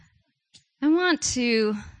want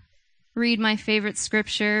to read my favorite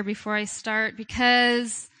scripture before I start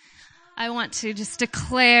because I want to just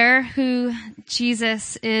declare who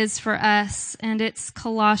Jesus is for us, and it's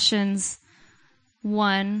Colossians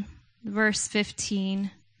 1, verse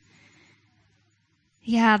 15.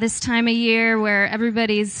 Yeah, this time of year where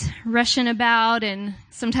everybody's rushing about and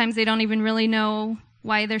sometimes they don't even really know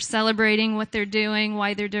why they're celebrating what they're doing,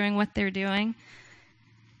 why they're doing what they're doing.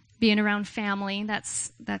 Being around family,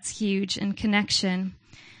 that's huge, and connection.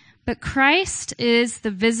 But Christ is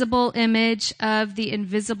the visible image of the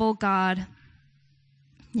invisible God.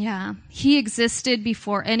 Yeah, he existed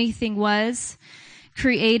before anything was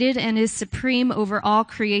created and is supreme over all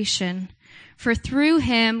creation. For through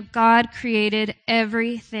him, God created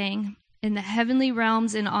everything in the heavenly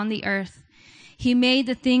realms and on the earth. He made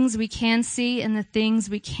the things we can see and the things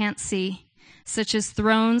we can't see, such as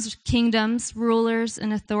thrones, kingdoms, rulers,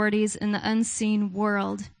 and authorities in the unseen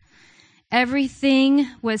world. Everything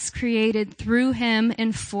was created through him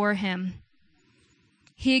and for him.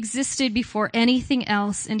 He existed before anything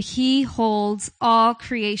else, and he holds all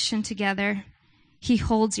creation together. He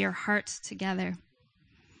holds your heart together.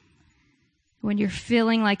 When you're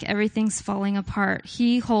feeling like everything's falling apart,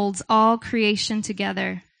 he holds all creation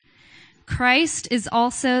together. Christ is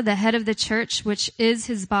also the head of the church, which is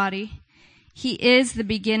his body. He is the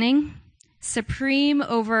beginning, supreme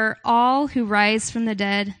over all who rise from the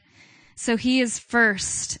dead. So he is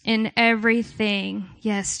first in everything.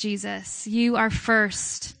 Yes, Jesus, you are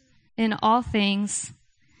first in all things.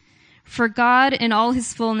 For God in all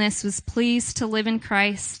his fullness was pleased to live in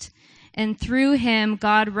Christ, and through him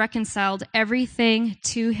God reconciled everything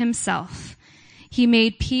to himself. He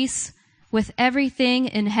made peace with everything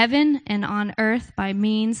in heaven and on earth by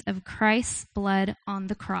means of Christ's blood on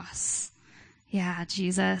the cross. Yeah,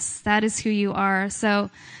 Jesus, that is who you are.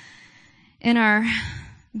 So in our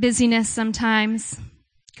busyness sometimes,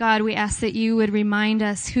 God, we ask that you would remind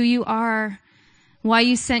us who you are, why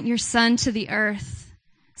you sent your son to the earth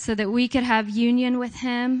so that we could have union with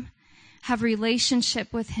him, have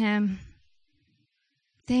relationship with him.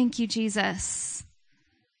 Thank you, Jesus.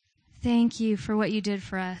 Thank you for what you did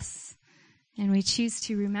for us. And we choose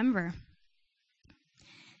to remember.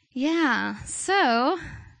 Yeah, so,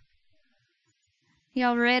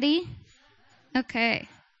 y'all ready? Okay.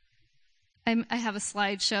 I have a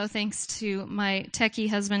slideshow thanks to my techie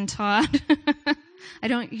husband, Todd. I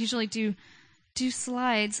don't usually do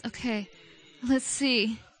slides. Okay, let's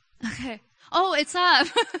see. Okay. Oh, it's up.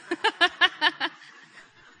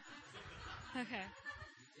 Okay.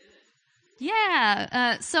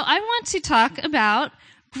 Yeah, so I want to talk about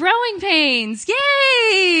growing pains.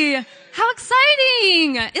 Yay! How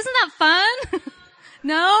exciting! Isn't that fun?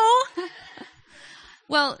 No?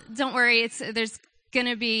 Well, don't worry. There's going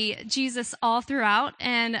to be Jesus all throughout,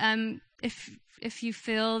 and if you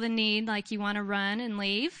feel the need, like you want to run and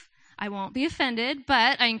leave, I won't be offended,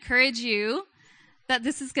 but I encourage you that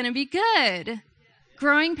this is going to be good.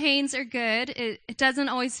 Growing pains are good. It doesn't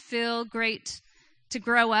always feel great to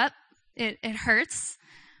grow up. It hurts,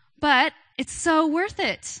 but it's so worth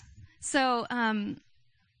it. So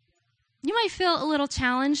you might feel a little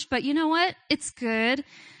challenged, but you know what? It's good.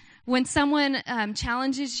 When someone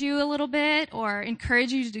challenges you a little bit or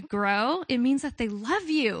encourages you to grow, it means that they love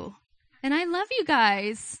you. And I love you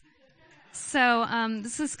guys. So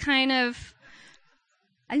this is kind of,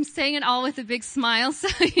 I'm saying it all with a big smile, so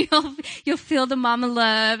you'll feel the mama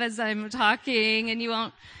love as I'm talking, and you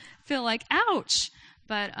won't feel like, ouch.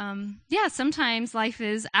 But yeah, sometimes life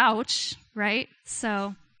is ouch, right?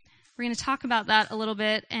 So we're going to talk about that a little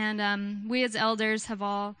bit. And we as elders have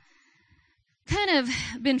all kind of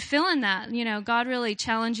been feeling that, God really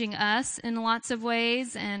challenging us in lots of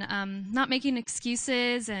ways, and not making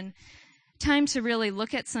excuses, and time to really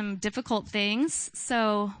look at some difficult things.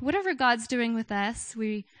 So whatever God's doing with us,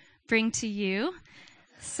 we bring to you.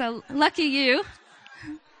 So lucky you.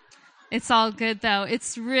 It's all good though.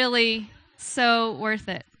 It's really so worth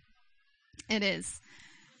it. It is.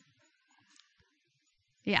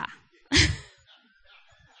 Yeah.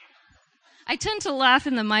 I tend to laugh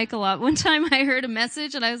in the mic a lot. One time I heard a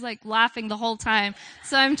message and I was like laughing the whole time.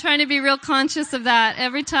 So I'm trying to be real conscious of that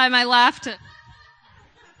every time I laughed.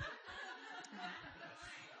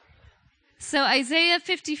 So Isaiah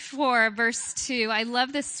 54 verse 2, I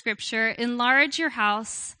love this scripture. Enlarge your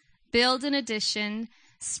house, build an addition,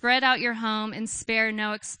 spread out your home, and spare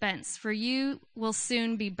no expense, for you will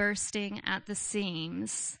soon be bursting at the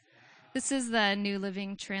seams. This is the New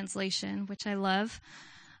Living Translation, which I love.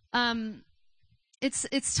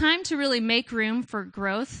 it's time to really make room for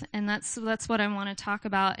growth, and that's what I want to talk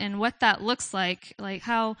about, and what that looks like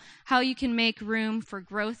how you can make room for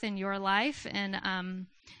growth in your life, and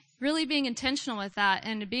really being intentional with that,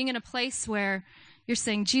 and being in a place where you're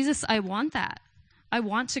saying, Jesus, I want that. I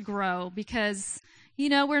want to grow, because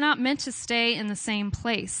we're not meant to stay in the same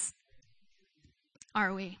place,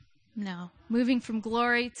 are we? No. Moving from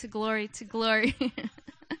glory to glory to glory.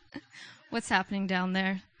 What's happening down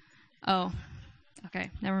there? Oh.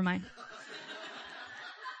 Okay, never mind.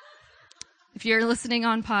 If you're listening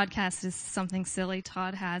on podcast, it's something silly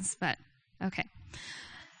Todd has, but okay.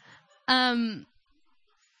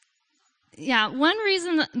 Yeah, one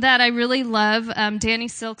reason that I really love Danny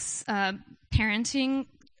Silk's parenting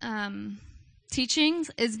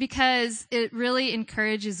teachings is because it really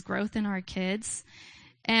encourages growth in our kids,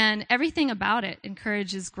 and everything about it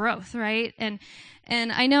encourages growth, right? And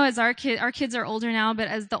I know as our kids are older now, but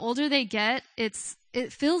as the older they get,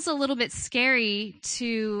 it feels a little bit scary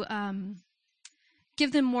to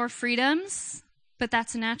give them more freedoms, but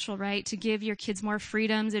that's natural, right? To give your kids more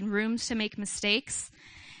freedoms and rooms to make mistakes.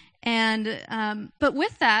 And but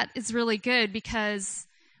with that, it's really good, because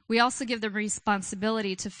we also give them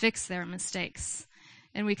responsibility to fix their mistakes.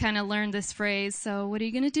 And we kind of learned this phrase, so what are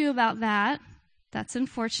you going to do about that? That's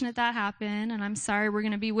unfortunate that happened, and I'm sorry, we're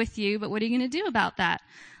going to be with you, but what are you going to do about that,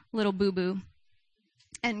 little boo-boo?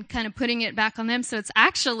 And kind of putting it back on them. So it's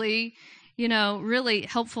actually, really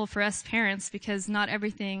helpful for us parents, because not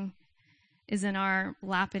everything is in our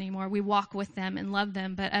lap anymore. We walk with them and love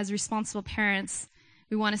them, but as responsible parents,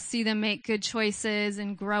 we want to see them make good choices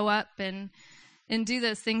and grow up and do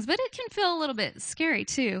those things. But it can feel a little bit scary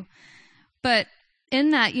too. But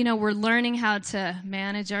in that, we're learning how to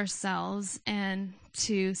manage ourselves and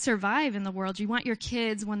to survive in the world. You want your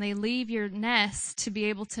kids, when they leave your nest, to be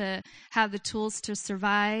able to have the tools to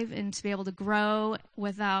survive and to be able to grow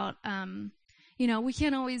without, we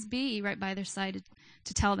can't always be right by their side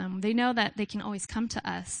to tell them. They know that they can always come to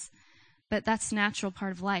us, but that's a natural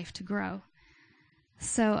part of life, to grow.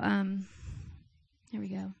 So, here we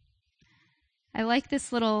go. I like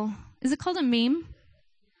this little, is it called a meme?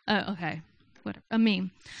 Oh, okay. Whatever, a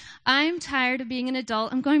meme. I'm tired of being an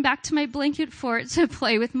adult. I'm going back to my blanket fort to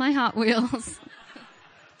play with my Hot Wheels.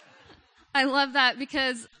 I love that,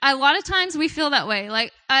 because a lot of times we feel that way.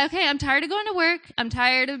 Like, okay, I'm tired of going to work. I'm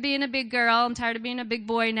tired of being a big girl. I'm tired of being a big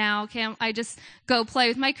boy now. Okay, I just go play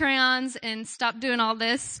with my crayons and stop doing all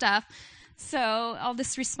this stuff. So, all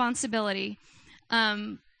this responsibility.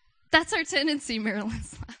 That's our tendency,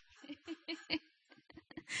 Marilyn's laughing.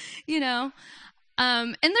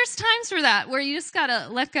 And there's times for that, where you just gotta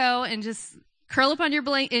let go and just curl up on your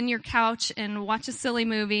in your couch and watch a silly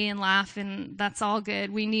movie and laugh, and that's all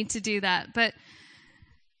good. We need to do that. But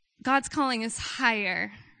God's calling us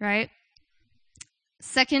higher, right?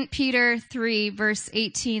 2 Peter 3, verse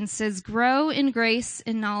 18 says, grow in grace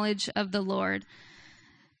and knowledge of the Lord.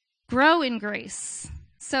 Grow in grace.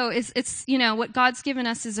 So it's what God's given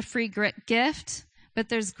us is a free gift, but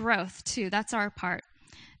there's growth too. That's our part.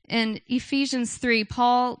 In Ephesians 3,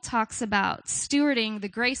 Paul talks about stewarding the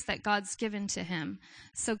grace that God's given to him.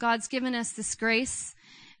 So God's given us this grace,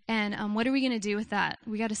 and what are we going to do with that?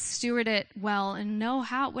 We got to steward it well and know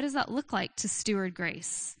what does that look like to steward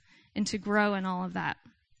grace and to grow in all of that.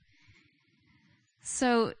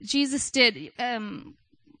 So Jesus did,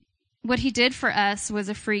 what he did for us was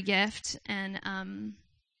a free gift, and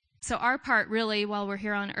so our part really while we're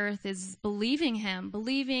here on earth is believing him,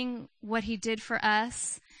 believing what he did for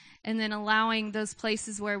us, and then allowing those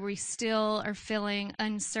places where we still are feeling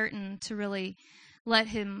uncertain to really let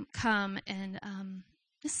him come and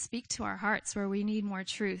just speak to our hearts where we need more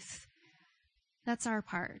truth. That's our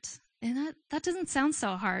part. And that doesn't sound so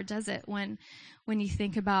hard, does it, when you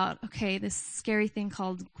think about, okay, this scary thing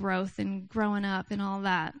called growth and growing up and all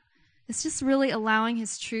that. It's just really allowing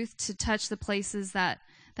his truth to touch the places that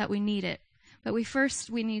we need it. But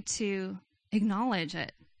we need to acknowledge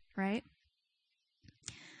it, right?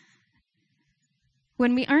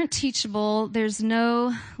 When we aren't teachable, there's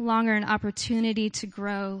no longer an opportunity to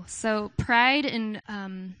grow. So pride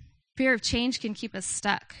and fear of change can keep us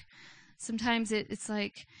stuck. Sometimes it's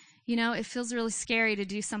like, it feels really scary to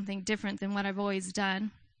do something different than what I've always done.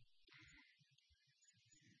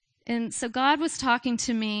 And so God was talking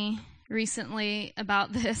to me recently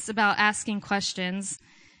about this, about asking questions.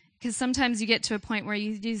 Because sometimes you get to a point where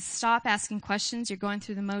you stop asking questions, you're going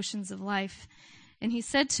through the motions of life. And he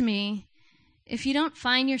said to me, if you don't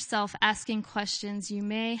find yourself asking questions, you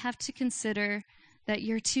may have to consider that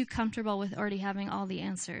you're too comfortable with already having all the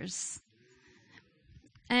answers.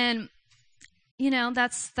 And,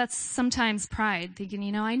 that's sometimes pride,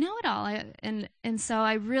 thinking, I know it all. And so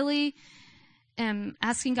I really am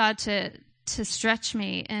asking God to stretch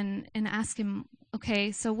me and ask him,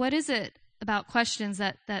 okay, so what is it about questions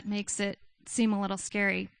that makes it seem a little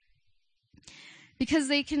scary? Because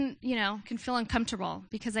they can feel uncomfortable.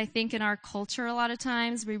 Because I think in our culture a lot of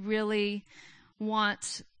times we really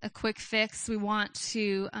want a quick fix. We want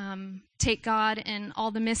to take God and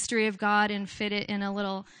all the mystery of God and fit it in a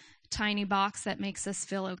little tiny box that makes us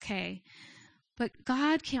feel okay. But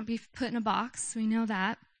God can't be put in a box. We know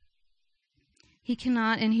that. He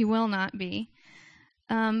cannot and he will not be.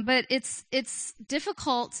 But it's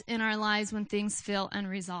difficult in our lives when things feel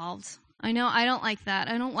unresolved. I know I don't like that.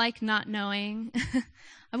 I don't like not knowing.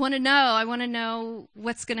 I want to know. I want to know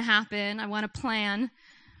what's going to happen. I want to plan.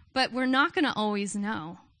 But we're not going to always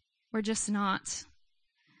know. We're just not.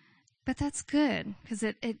 But that's good because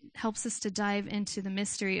it helps us to dive into the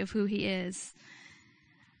mystery of who he is.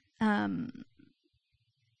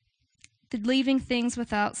 Leaving things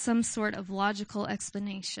without some sort of logical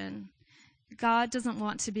explanation. God doesn't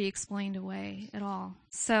want to be explained away at all.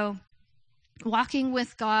 So walking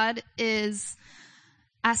with God is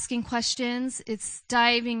asking questions. It's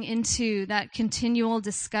diving into that continual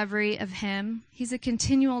discovery of him. He's a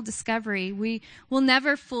continual discovery. We will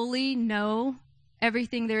never fully know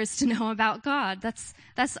everything there is to know about God. That's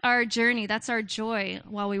our journey. That's our joy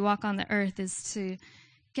while we walk on the earth, is to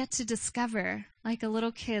get to discover, like a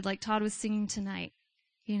little kid, like Todd was singing tonight,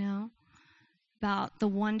 about the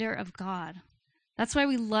wonder of God. That's why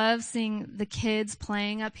we love seeing the kids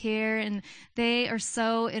playing up here, and they are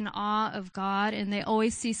so in awe of God, and they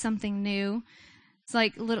always see something new. It's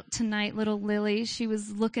like tonight, little Lily, she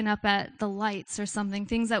was looking up at the lights or something,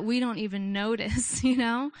 things that we don't even notice,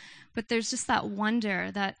 But there's just that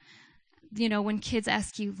wonder that, when kids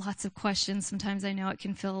ask you lots of questions, sometimes I know it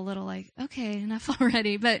can feel a little like, okay, enough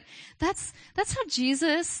already. But that's how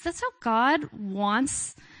God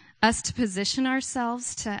wants us to position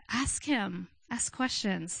ourselves to ask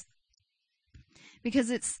questions.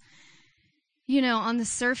 Because it's, on the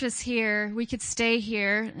surface here, we could stay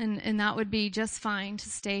here and that would be just fine to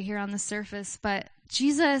stay here on the surface. But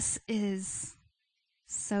Jesus is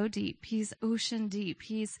so deep. He's ocean deep.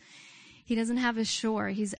 He doesn't have a shore.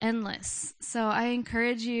 He's endless. So I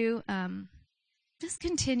encourage you, just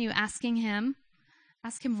continue asking him.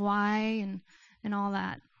 Ask him why and all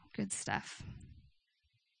that good stuff.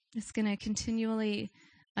 It's going to continually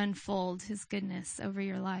unfold his goodness over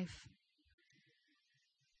your life.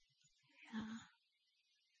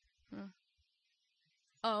 Yeah.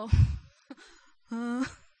 Oh.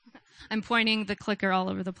 I'm pointing the clicker all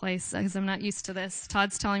over the place because I'm not used to this.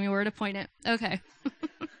 Todd's telling me where to point it. Okay.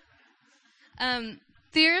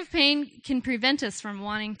 Fear of pain can prevent us from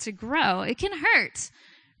wanting to grow. It can hurt,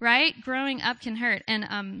 right? Growing up can hurt.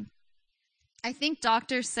 And I think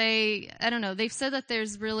doctors say, I don't know, they've said that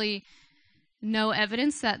there's really no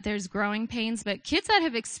evidence that there's growing pains, but kids that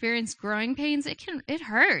have experienced growing pains, it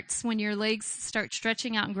hurts when your legs start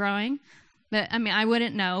stretching out and growing. But I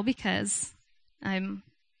wouldn't know because I'm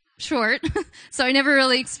short, so I never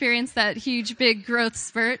really experienced that huge, big growth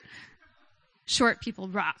spurt. Short people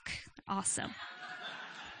rock. Awesome.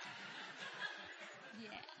 Yeah.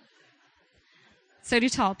 So do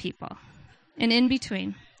tall people, and in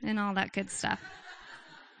between, and all that good stuff.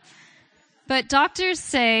 But doctors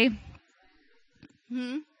say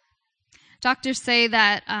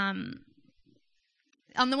that on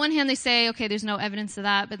the one hand they say, okay, there's no evidence of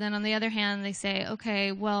that, but then on the other hand they say,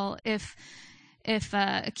 okay, well, if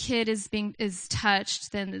a kid is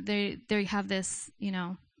touched, then they have this,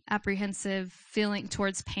 apprehensive feeling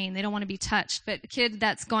towards pain. They don't want to be touched. But a kid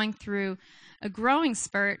that's going through a growing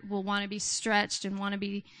spurt will want to be stretched and want to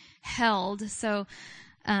be held. So,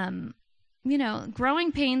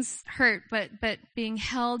 growing pains hurt, but being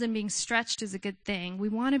held and being stretched is a good thing. We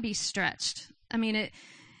want to be stretched.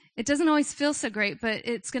 It doesn't always feel so great, but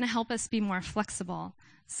it's going to help us be more flexible.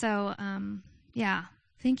 So,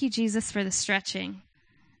 thank you, Jesus, for the stretching.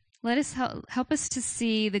 Let us help us to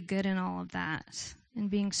see the good in all of that, and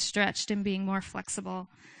being stretched and being more flexible.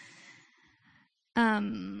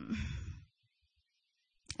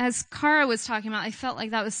 As Kara was talking about, I felt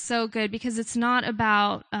like that was so good because it's not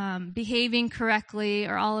about behaving correctly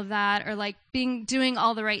or all of that, or like doing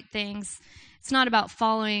all the right things. It's not about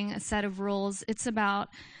following a set of rules. It's about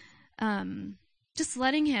just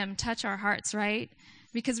letting him touch our hearts, right?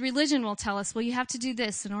 Because religion will tell us, well, you have to do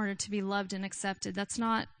this in order to be loved and accepted. That's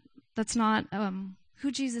not who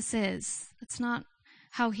Jesus is. That's not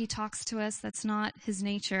how he talks to us. That's not his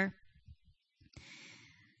nature.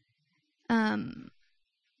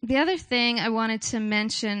 The other thing I wanted to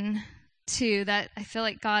mention too, that I feel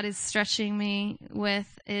like God is stretching me with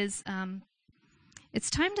is it's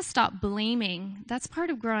time to stop blaming. That's part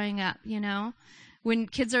of growing up, When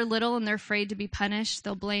kids are little and they're afraid to be punished,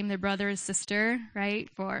 they'll blame their brother or sister, right?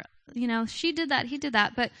 For, she did that, he did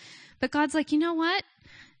that. But God's like, you know what?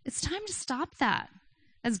 It's time to stop that.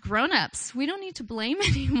 As grown-ups, we don't need to blame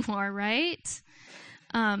anymore, right?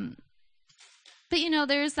 But,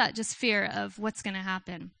 there's that just fear of what's going to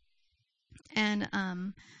happen. And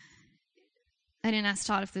I didn't ask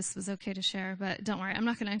Todd if this was okay to share, but don't worry, I'm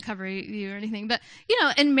not going to uncover you or anything. But,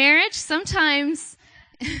 in marriage, sometimes,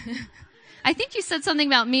 I think you said something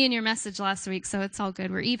about me in your message last week, so it's all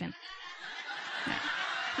good. We're even.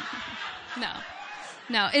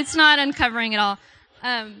 No, it's not uncovering at all.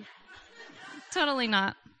 Totally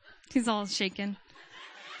not. He's all shaken.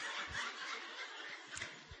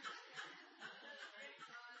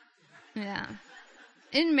 Yeah.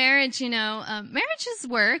 In marriage, marriage is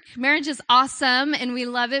work. Marriage is awesome, and we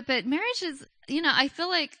love it. But marriage is, I feel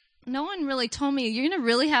like no one really told me, you're going to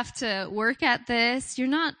really have to work at this. You're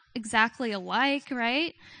not exactly alike,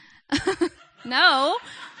 right? No,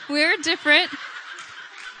 we're different.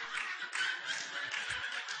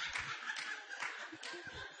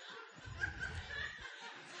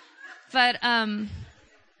 But I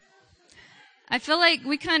feel like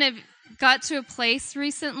we kind of got to a place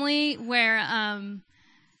recently where,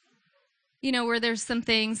 where there's some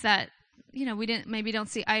things that, we don't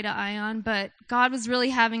see eye to eye on, but God was really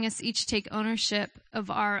having us each take ownership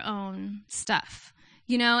of our own stuff,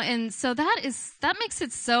 and so that makes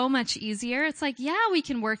it so much easier. It's like, yeah, we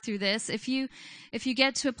can work through this. If you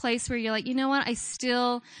get to a place where you're like, you know what, I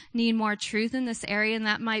still need more truth in this area, and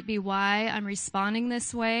that might be why I'm responding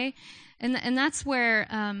this way. And that's where,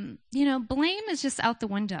 blame is just out the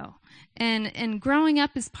window. And growing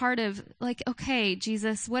up is part of, like, okay,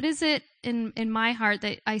 Jesus, what is it in my heart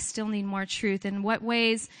that I still need more truth? And what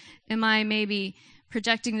ways am I maybe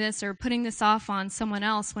projecting this or putting this off on someone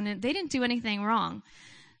else when they didn't do anything wrong?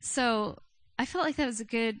 So I felt like that was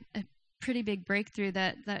a pretty big breakthrough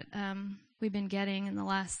that we've been getting in the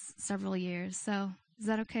last several years. So is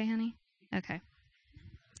that okay, honey? Okay.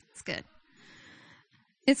 It's good.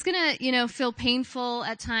 It's going to, feel painful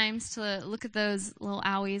at times to look at those little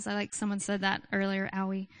owies. I like someone said that earlier,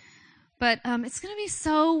 owie. But it's going to be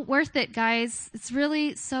so worth it, guys. It's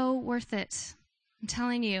really so worth it. I'm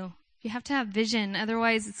telling you. You have to have vision.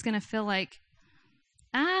 Otherwise, it's going to feel like,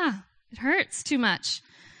 it hurts too much.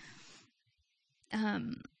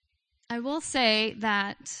 I will say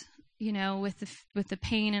that, with the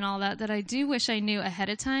pain and all that I do wish I knew ahead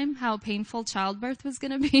of time how painful childbirth was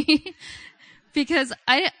going to be. Because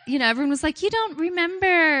everyone was like, you don't remember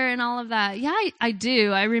and all of that. Yeah, I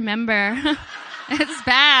do. I remember. It's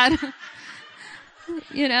bad.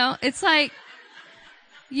 It's like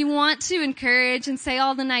you want to encourage and say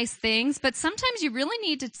all the nice things, but sometimes you really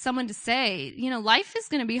need someone to say, life is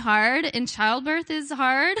going to be hard and childbirth is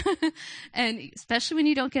hard. And especially when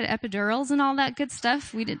you don't get epidurals and all that good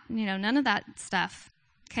stuff. We did, none of that stuff.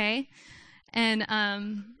 Okay.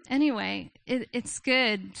 And, anyway, it's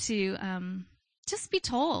good to, just be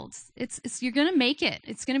told you're going to make it.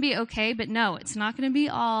 It's going to be okay, but no, it's not going to be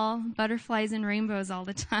all butterflies and rainbows all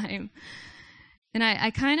the time. And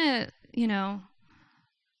I kind of,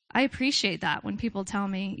 I appreciate that when people tell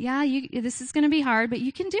me, yeah, this is going to be hard, but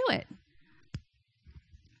you can do it.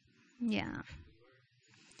 Yeah.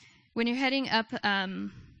 When you're heading up, a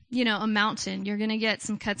mountain, you're going to get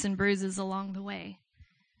some cuts and bruises along the way.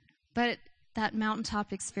 But that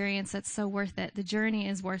mountaintop experience, that's so worth it. The journey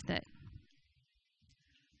is worth it.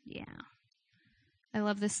 Yeah. I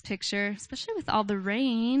love this picture, especially with all the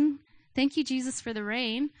rain. Thank you, Jesus, for the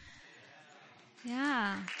rain.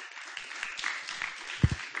 Yeah.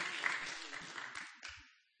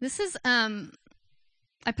 This is, I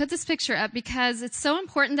put this picture up because it's so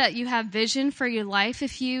important that you have vision for your life.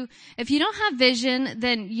 If you don't have vision,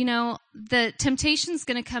 then, the temptation's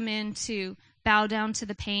going to come in to bow down to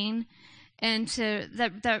the pain. And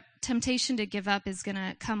that temptation to give up is going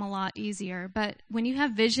to come a lot easier. But when you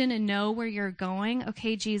have vision and know where you're going,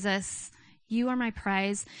 okay, Jesus, you are my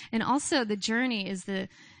prize. And also the journey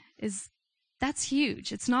that's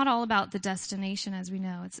huge. It's not all about the destination, as we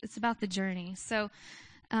know. It's about the journey. So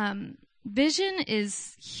vision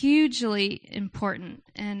is hugely important.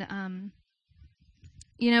 And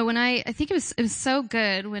when I think it was so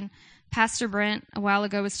good when Pastor Brent a while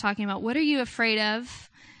ago was talking about what are you afraid of?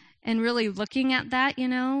 And really looking at that,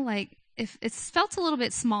 if it's felt a little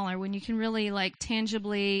bit smaller when you can really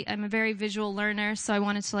tangibly, I'm a very visual learner, so I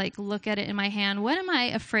wanted to look at it in my hand. What am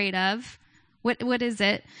I afraid of? What is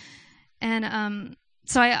it? And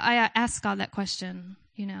so I asked God that question,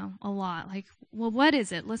 a lot. Like, well, what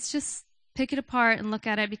is it? Let's just pick it apart and look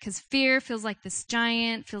at it, because fear feels like this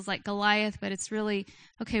giant, feels like Goliath, but it's really,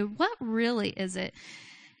 okay, what really is it?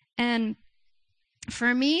 And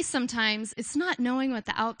for me, sometimes it's not knowing what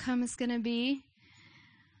the outcome is going to be,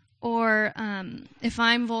 or if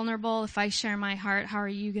I'm vulnerable, if I share my heart, how are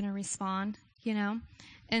you going to respond,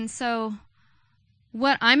 And so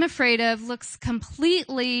what I'm afraid of looks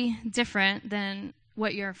completely different than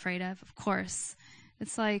what you're afraid of course.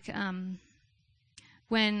 It's like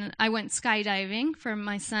when I went skydiving for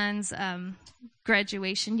my son's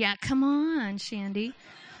graduation. Yeah, come on, Shandy.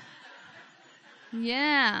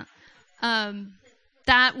 Yeah.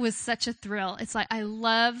 That was such a thrill. It's like, I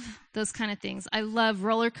love those kind of things. I love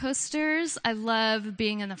roller coasters. I love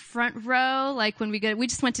being in the front row. Like when we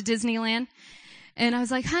just went to Disneyland. And I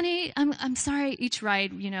was like, honey, I'm sorry. Each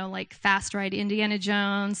ride, like Fast Ride, Indiana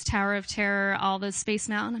Jones, Tower of Terror, all the Space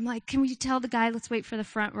Mountain. I'm like, can we tell the guy, let's wait for the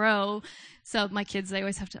front row? So my kids, they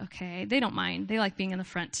always have to, okay. They don't mind. They like being in the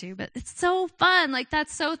front too. But it's so fun. Like,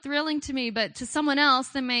 that's so thrilling to me. But to someone else,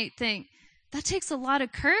 they might think, that takes a lot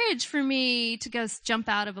of courage for me to go jump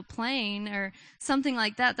out of a plane or something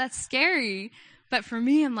like that. That's scary. But for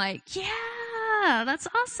me, I'm like, yeah, that's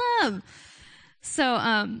awesome.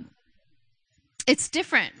 So, it's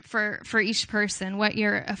different for each person, what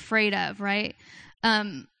you're afraid of, right?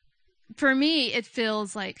 For me, it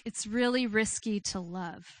feels like it's really risky to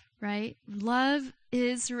love, right? Love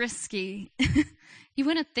is risky. You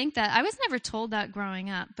wouldn't think that. I was never told that growing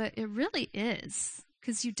up, but it really is,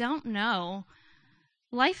 because you don't know.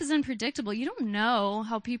 Life is unpredictable. You don't know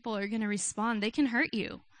how people are going to respond. They can hurt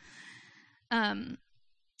you.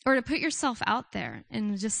 Or to put yourself out there,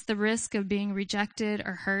 and just the risk of being rejected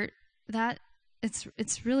or hurt, that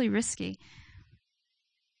it's really risky.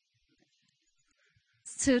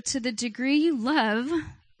 So to the degree you love,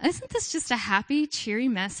 isn't this just a happy, cheery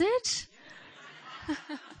message?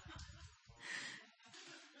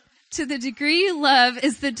 To the degree you love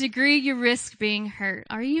is the degree you risk being hurt.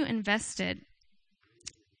 Are you invested?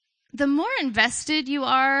 The more invested you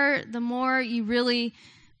are, the more you really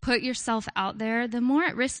put yourself out there, the more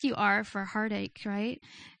at risk you are for heartache, right?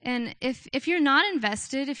 And if you're not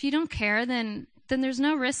invested, if you don't care, then there's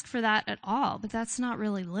no risk for that at all. But that's not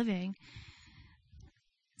really living.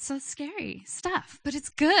 So it's scary stuff, but it's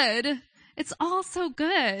good. It's all so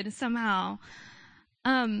good somehow.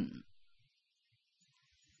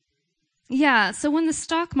 Yeah, so when the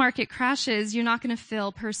stock market crashes, you're not going to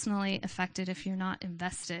feel personally affected if you're not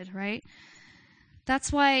invested, right?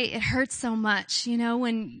 That's why it hurts so much,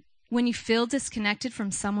 when you feel disconnected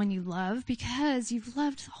from someone you love, because you've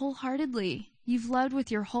loved wholeheartedly. You've loved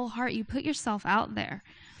with your whole heart. You put yourself out there.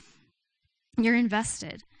 You're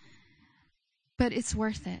invested. But it's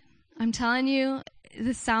worth it. I'm telling you,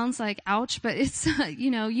 this sounds like ouch, but it's,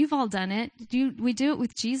 you've all done it. We do it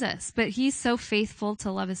with Jesus, but he's so faithful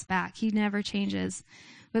to love us back. He never changes.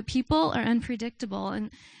 But people are unpredictable,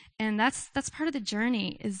 and that's part of the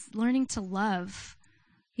journey, is learning to love,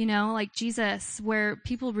 like Jesus, where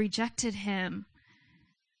people rejected him,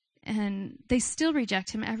 and they still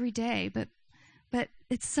reject him every day, but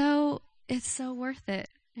it's so worth it.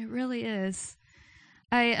 It really is.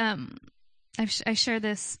 I shared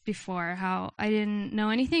this before, how I didn't know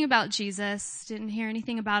anything about Jesus, didn't hear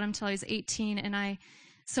anything about him until I was 18.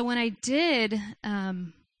 So when I did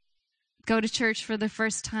go to church for the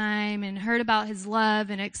first time and heard about his love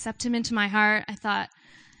and accept him into my heart, I thought,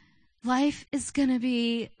 life is going to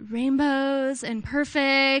be rainbows and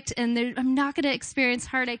perfect, and I'm not going to experience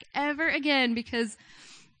heartache ever again, because,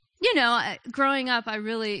 growing up, I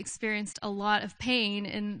really experienced a lot of pain,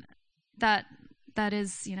 and that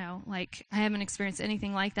is, like, I haven't experienced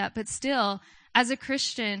anything like that. But still, as a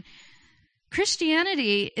Christian,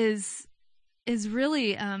 Christianity is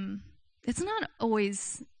really, it's not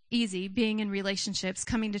always easy being in relationships,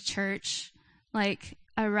 coming to church. Like,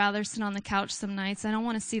 I'd rather sit on the couch some nights. I don't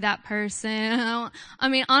want to see that person. I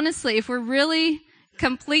mean, honestly, if we're really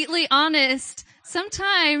completely honest,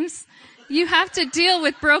 sometimes you have to deal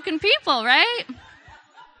with broken people, right?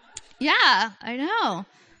 Yeah, I know.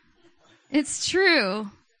 It's true.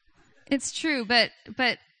 It's true, but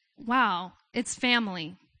wow, it's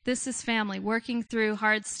family. This is family, working through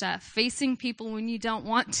hard stuff, facing people when you don't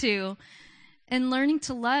want to, and learning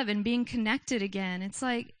to love and being connected again. It's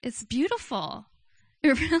like, it's beautiful.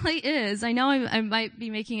 It really is. I know I might be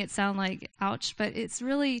making it sound like ouch, but it's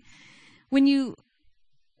really, when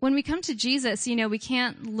we come to Jesus, we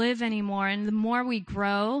can't live anymore, and the more we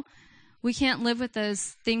grow, we can't live with those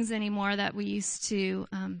things anymore that we used to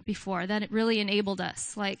before, that it really enabled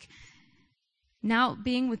us. Like, now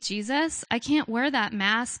being with Jesus, I can't wear that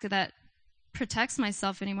mask that protect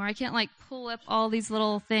myself anymore. I can't like pull up all these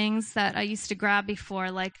little things that I used to grab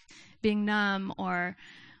before, like being numb or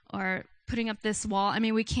putting up this wall. I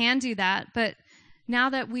mean, we can do that, but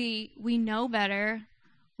now that we know better,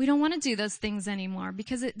 we don't want to do those things anymore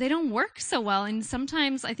because they don't work so well. And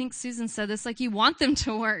sometimes, I think Susan said this, like you want them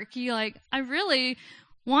to work. You like, I really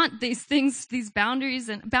want these things, these boundaries,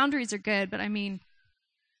 and boundaries are good, but I mean,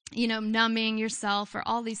 you know, numbing yourself or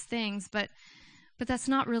all these things, but that's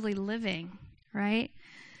not really living, right?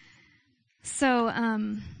 So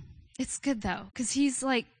it's good though, because he's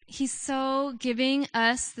so giving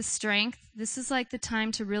us the strength. This is like the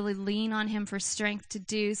time to really lean on him for strength to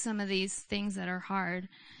do some of these things that are hard.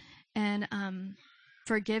 And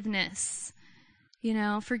forgiveness, you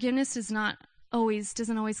know, forgiveness doesn't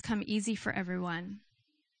always come easy for everyone.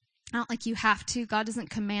 Not like you have to. God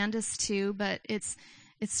doesn't command us to, but it's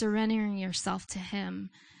surrendering yourself to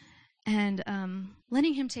him and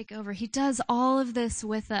letting him take over. He does all of this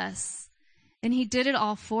with us, and he did it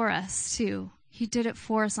all for us too. He did it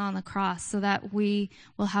for us on the cross so that we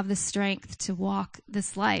will have the strength to walk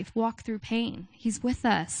this life, walk through pain. He's with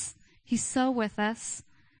us. He's so with us.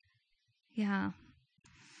 Yeah.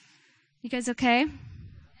 You guys okay?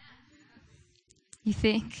 You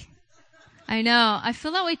think? I know. I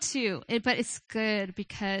feel that way too. But it's good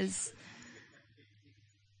because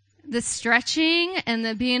the stretching and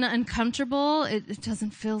the being uncomfortable, it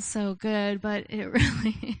doesn't feel so good, but it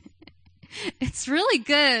really, it's really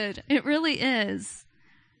good. It really is.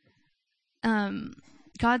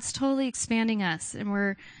 God's totally expanding us,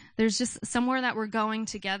 and there's just somewhere that we're going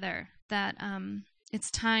together that, it's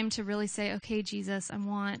time to really say, okay, Jesus, I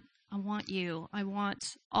want you. I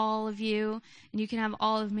want all of you, and you can have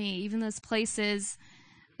all of me. Even those places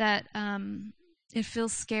that it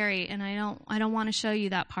feels scary, and I don't want to show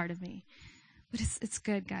you that part of me. But it's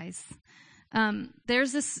good, guys.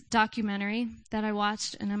 There's this documentary that I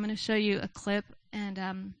watched, and I'm going to show you a clip,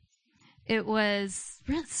 and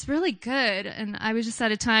it's really good. And I was just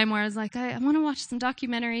at a time where I was like, I want to watch some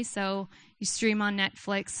documentaries, so you stream on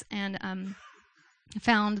Netflix, and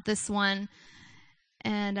found this one,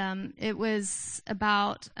 and it was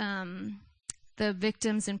about the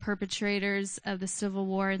victims and perpetrators of the civil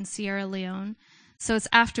war in Sierra Leone. So it's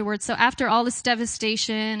afterwards. So after all this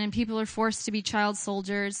devastation and people are forced to be child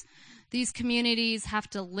soldiers, these communities have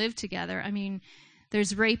to live together. I mean,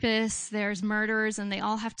 there's rapists, there's murderers, and they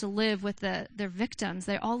all have to live with their victims.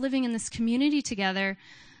 They're all living in this community together.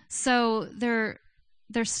 So they're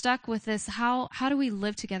stuck with this, how do we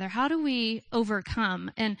live together? How do we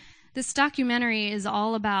overcome? And this documentary is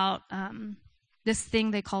all about this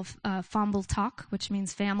thing they call Famble Talk, which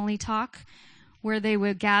means family talk, where they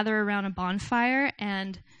would gather around a bonfire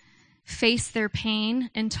and face their pain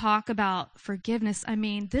and talk about forgiveness. I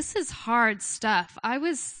mean, this is hard stuff. I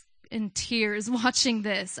was in tears watching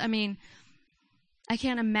this. I mean, I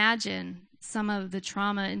can't imagine some of the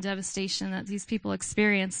trauma and devastation that these people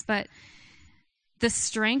experience, but the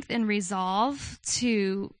strength and resolve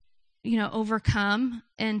to, overcome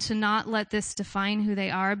and to not let this define who they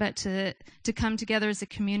are, but to come together as a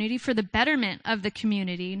community for the betterment of the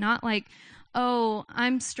community. Not like, oh,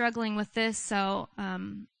 I'm struggling with this, so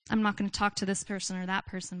I'm not going to talk to this person or that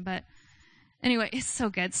person. But anyway, it's so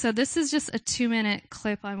good. So this is just a 2-minute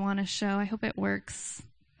clip I want to show. I hope it works.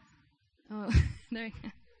 Oh, there you go.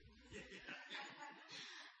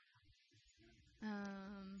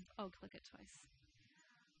 Click it twice.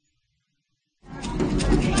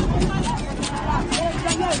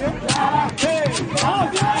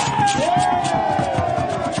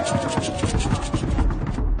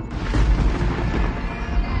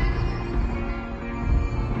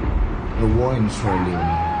 The war in Sierra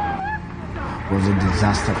Leone was a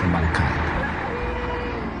disaster for mankind.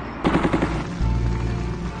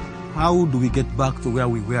 How do we get back to where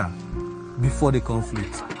we were before the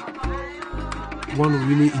conflict? One will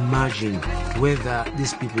really imagine whether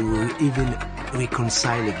these people will even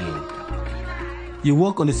reconcile again. You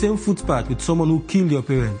walk on the same footpath with someone who killed your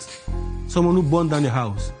parents, someone who burned down your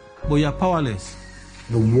house, but you are powerless.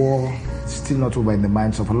 The war is still not over in the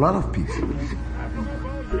minds of a lot of people.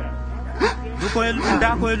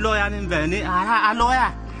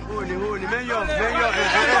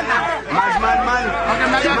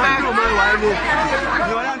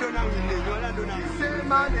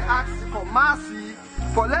 For mercy,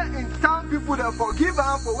 for letting some people that forgive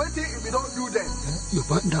them for waiting if we don't do them. You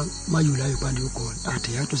put down my you pan you call at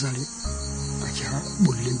the to Sally. Acha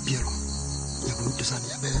Bulim Piero. You put to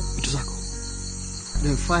Sally to Sako.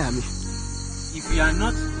 Then fire me. If you are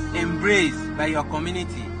not embraced by your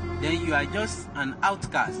community, then you are just an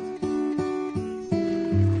outcast.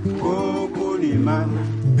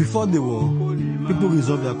 Before the war, people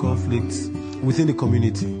resolve their conflicts within the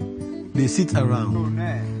community. They sit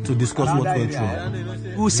around to discuss what went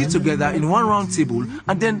wrong. We'll sit together in one round table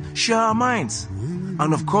and then share our minds.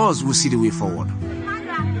 And of course, we'll see the way forward.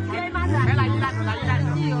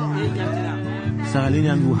 Sierra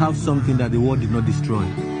Leoneans will have something that the war did not destroy.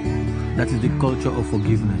 That is the culture of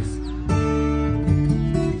forgiveness.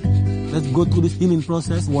 Let's go through this healing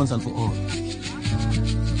process once and for all.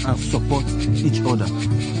 And support each other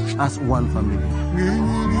as one family.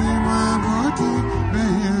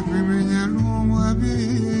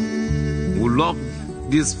 We love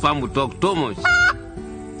this family talk too much.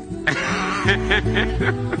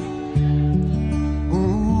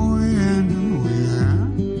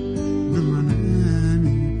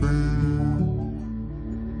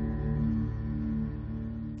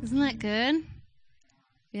 Isn't that good?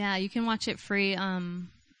 Yeah, you can watch it free on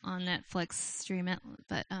Netflix, stream it.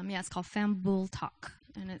 But yeah, it's called Fambool Talk,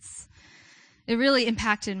 and it really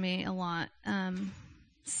impacted me a lot.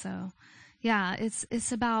 So yeah,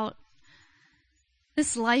 it's about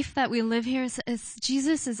this life that we live here.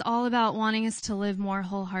 Jesus is all about wanting us to live more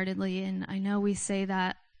wholeheartedly, and I know we say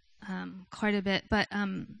that quite a bit, but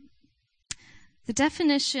the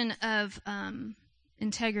definition of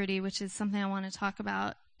integrity, which is something I want to talk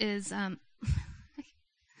about, is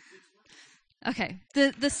okay,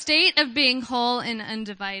 the state of being whole and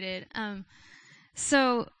undivided.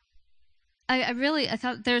 So I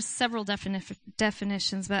thought there's several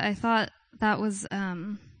definitions, but I thought that was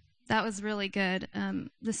really good.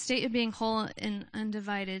 The state of being whole and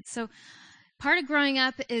undivided. So part of growing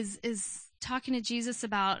up is talking to Jesus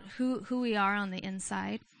about who we are on the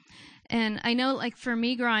inside. And I know, like, for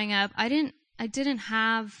me growing up, I didn't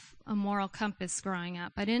have a moral compass growing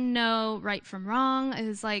up. I didn't know right from wrong. It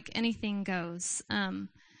was like anything goes.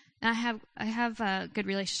 I have a good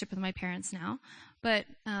relationship with my parents now, but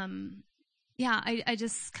yeah, I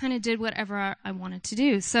just kind of did whatever I wanted to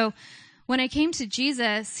do. So when I came to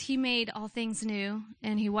Jesus, he made all things new,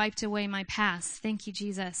 and he wiped away my past. Thank you,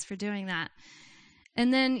 Jesus, for doing that.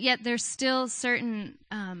 And then yet there's still certain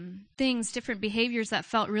things, different behaviors that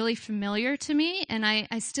felt really familiar to me, and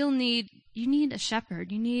I still you need a shepherd.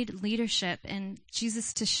 You need leadership and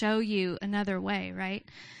Jesus to show you another way, right?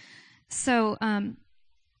 So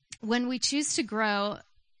when we choose to grow,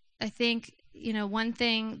 I think, one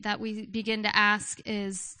thing that we begin to ask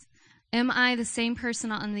is, am I the same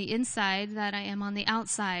person on the inside that I am on the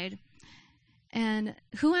outside? And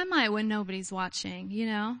who am I when nobody's watching,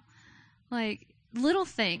 Like, little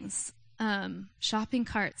things, shopping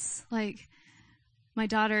carts. Like, my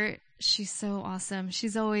daughter, she's so awesome.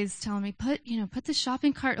 She's always telling me, put the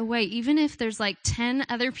shopping cart away. Even if there's like 10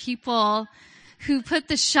 other people who put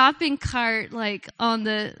the shopping cart like on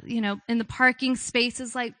the, in the parking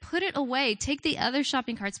spaces, like, put it away. Take the other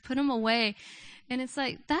shopping carts, put them away. And it's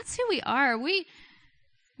like, that's who we are. We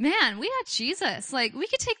got Jesus. Like, we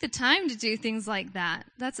could take the time to do things like that.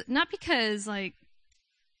 That's not because, like,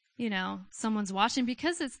 someone's watching,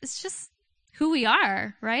 because it's just who we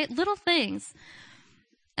are, right? Little things.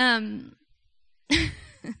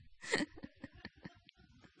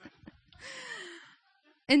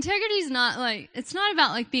 Integrity is it's not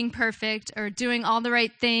about like being perfect or doing all the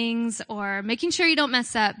right things or making sure you don't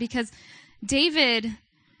mess up, because David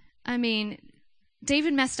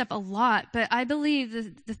messed up a lot, but I believe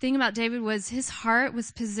the thing about David was his heart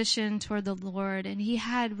was positioned toward the Lord, and he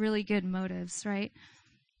had really good motives, right?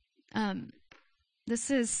 This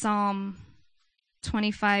is Psalm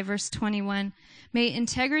 25, verse 21. May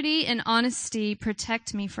integrity and honesty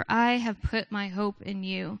protect me, for I have put my hope in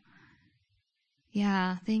you.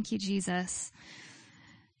 Yeah, thank you, Jesus.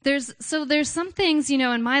 There's some things,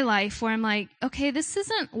 in my life where I'm like, okay, this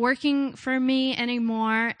isn't working for me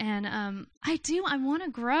anymore, and I want to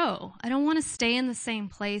grow. I don't want to stay in the same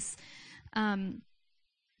place. So I'm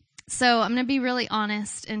going to be really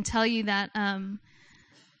honest and tell you that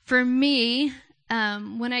for me,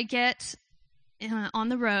 when I get on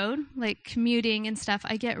the road, like commuting and stuff,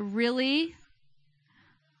 I get really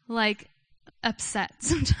like upset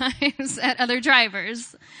sometimes at other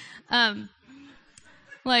drivers,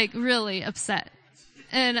 like really upset.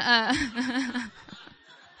 And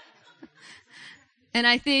and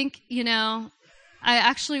I think, I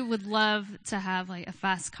actually would love to have like a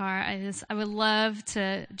fast car. I would love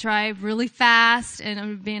to drive really fast, and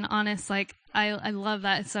I'm being honest, like I love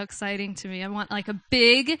that. It's so exciting to me. I want like a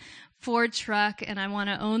big Ford truck, and I want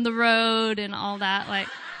to own the road and all that. Like,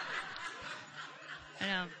 I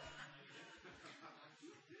know.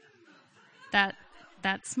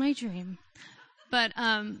 That's my dream. But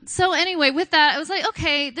so anyway, with that, I was like,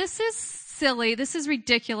 okay, this is silly. This is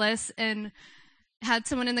ridiculous. And had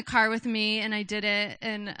someone in the car with me, and I did it,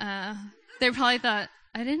 and they probably thought,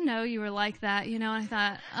 I didn't know you were like that, And I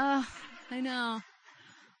thought, oh, I know.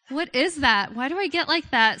 What is that? Why do I get like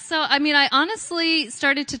that? So, I honestly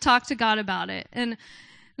started to talk to God about it, and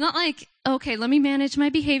not like, okay, let me manage my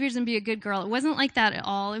behaviors and be a good girl. It wasn't like that at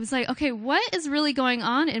all. It was like, okay, what is really going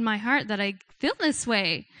on in my heart that I feel this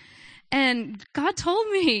way? And God told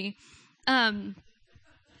me.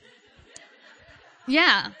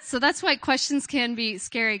 So that's why questions can be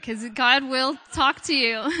scary, because God will talk to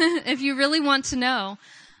you if you really want to know.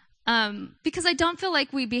 Because I don't feel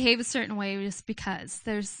like we behave a certain way just because.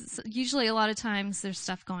 There's usually a lot of times there's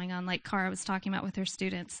stuff going on, like Cara was talking about with her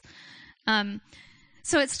students.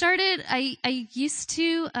 So it started, I used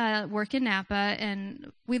to work in Napa,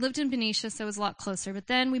 and we lived in Benicia, so it was a lot closer. But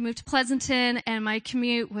then we moved to Pleasanton, and my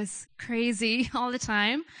commute was crazy all the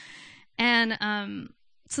time. And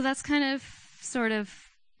so that's kind of sort of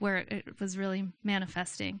where it was really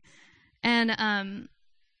manifesting. And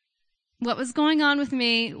what was going on with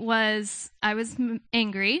me was I was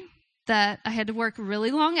angry that I had to work really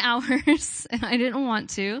long hours, and I didn't want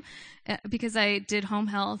to, because I did home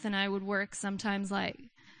health, and I would work sometimes like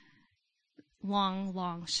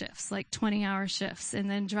long shifts, like 20-hour shifts, and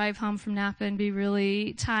then drive home from Napa and be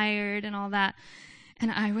really tired and all that.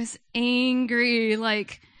 And I was angry,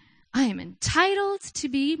 like, I am entitled to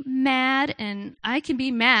be mad, and I can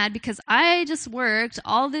be mad because I just worked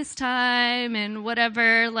all this time and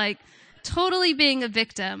whatever, like totally being a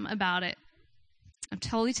victim about it. I'm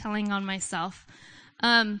totally telling on myself.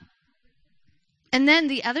 And then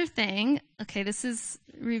the other thing, okay, this is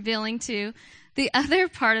revealing too. The other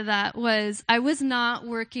part of that was I was not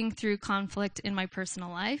working through conflict in my personal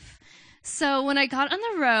life. So when I got on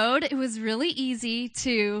the road, it was really easy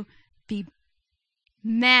to be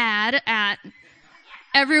mad at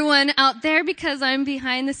everyone out there because I'm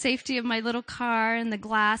behind the safety of my little car and the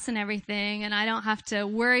glass and everything, and I don't have to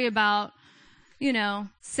worry about,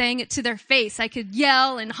 saying it to their face. I could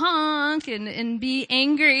yell and honk and be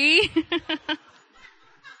angry.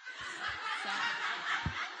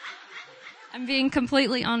 I'm being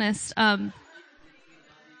completely honest.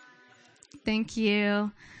 Thank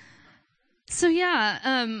you. So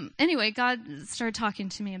anyway, God started talking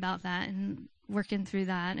to me about that and working through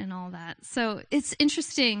that and all that. So it's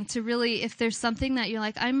interesting to really, if there's something that you're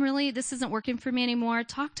like, this isn't working for me anymore,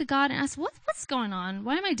 talk to God and ask, what's going on?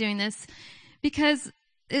 Why am I doing this? Because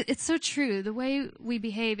it's so true. The way we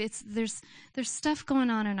behave, there's stuff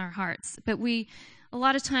going on in our hearts, but we a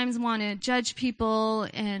lot of times want to judge people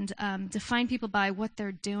and define people by what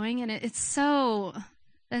they're doing, and that's so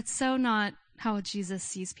not how Jesus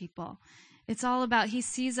sees people. It's all about He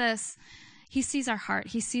sees us. He sees our heart.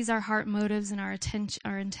 He sees our heart motives and our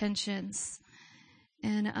intentions.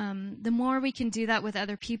 And the more we can do that with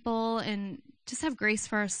other people and just have grace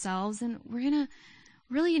for ourselves, and we're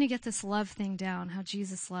really gonna get this love thing down, how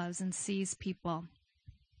Jesus loves and sees people.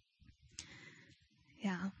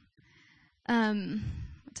 Yeah.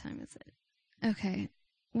 What time is it? Okay.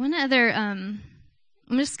 One other, I'm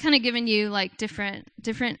just kind of giving you like different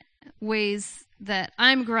ways that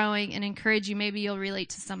I'm growing and encourage you. Maybe you'll relate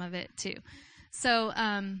to some of it too. So,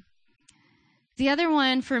 the other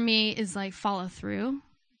one for me is like follow through,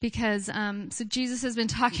 because, so Jesus has been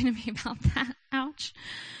talking to me about that. Ouch.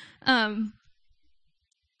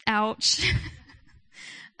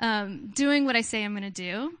 Doing what I say I'm going to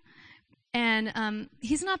do. And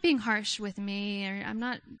He's not being harsh with me, or I'm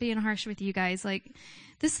not being harsh with you guys. Like,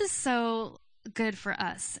 this is so good for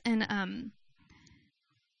us. And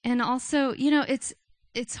also,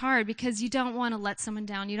 it's hard because you don't want to let someone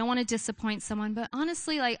down. You don't want to disappoint someone. But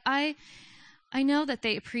honestly, like, I know that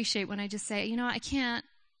they appreciate when I just say, I can't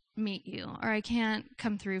meet you, or I can't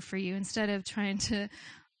come through for you, instead of trying to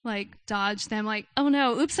like dodge them, like, oh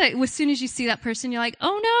no, oops, as soon as you see that person, you're like,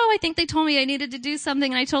 oh no, I think they told me I needed to do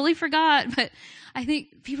something and I totally forgot. But I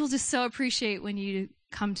think people just so appreciate when you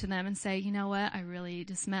come to them and say, you know what, I really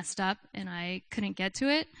just messed up and I couldn't get to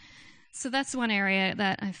it. So that's one area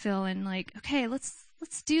that I feel in, like, okay, let's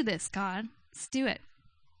do this, God, let's do it.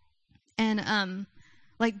 And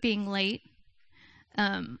like being late,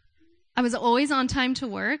 I was always on time to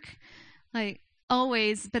work, like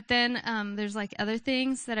always, but then there's like other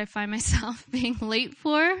things that I find myself being late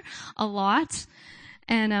for a lot.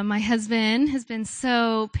 And my husband has been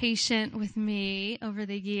so patient with me over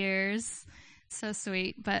the years. So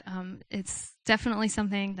sweet. But it's definitely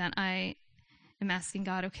something that I am asking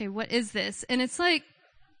God, okay, what is this? And it's like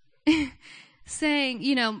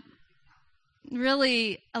saying,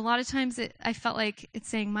 really a lot of times I felt like it's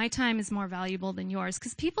saying my time is more valuable than yours,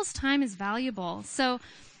 because people's time is valuable. So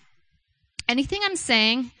anything I'm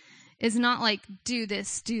saying is not like, do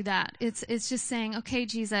this, do that. It's just saying, okay,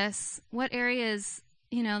 Jesus, what areas,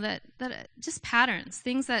 that just patterns,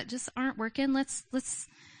 things that just aren't working. Let's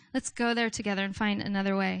go there together and find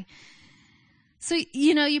another way. So,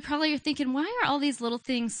 you probably are thinking, why are all these little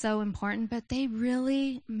things so important? But they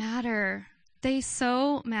really matter. They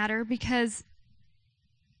so matter, because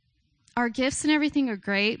our gifts and everything are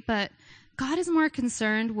great, but God is more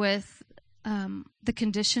concerned with the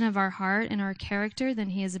condition of our heart and our character than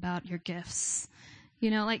he is about your gifts.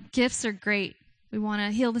 Like, gifts are great. We want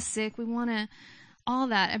to heal the sick. We want to, all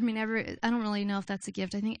that. I mean, I don't really know if that's a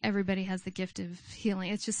gift. I think everybody has the gift of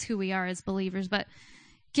healing. It's just who we are as believers. But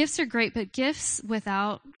gifts are great, but gifts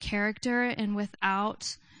without character and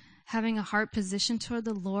without having a heart position toward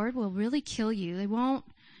the Lord will really kill you. They're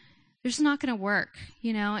just not going to work,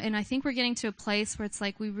 And I think we're getting to a place where it's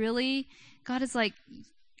like God is like,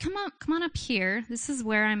 come on up here. This is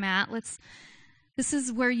where I'm at. This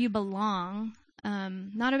is where you belong.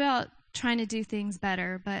 Not about trying to do things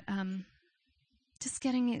better, but just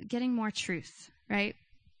getting more truth, right?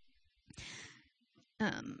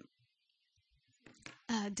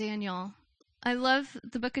 Daniel. I love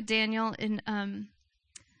the book of Daniel. And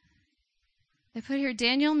I put here,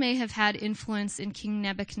 Daniel may have had influence in King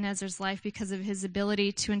Nebuchadnezzar's life because of his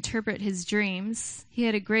ability to interpret his dreams. He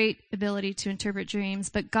had a great ability to interpret dreams,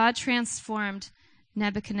 but God transformed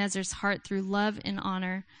Nebuchadnezzar's heart through love and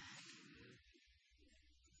honor.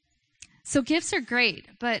 So gifts are great,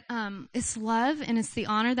 but it's love and it's the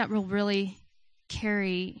honor that will really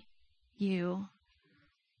carry you.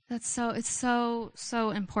 It's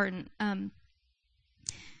so important.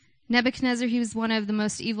 Nebuchadnezzar, he was one of the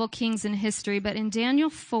most evil kings in history, but in Daniel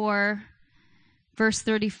 4, verse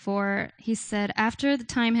 34, he said, "After the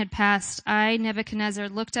time had passed, I, Nebuchadnezzar,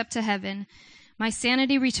 looked up to heaven. My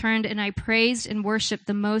sanity returned, and I praised and worshiped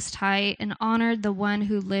the Most High and honored the one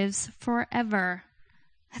who lives forever."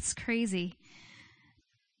 That's crazy.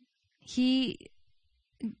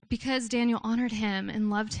 Because Daniel honored him and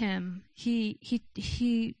loved him, he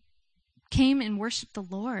came and worshiped the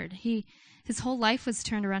Lord. His whole life was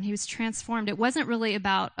turned around. He was transformed. It wasn't really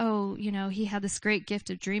about, he had this great gift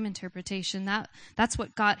of dream interpretation. That's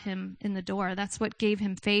what got him in the door. That's what gave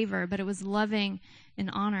him favor. But it was loving and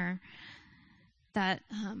honor that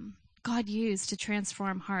God used to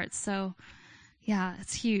transform hearts. So, yeah,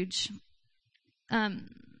 it's huge. I'm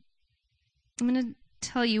going to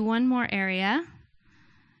tell you one more area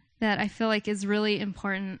that I feel like is really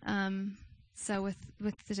important. So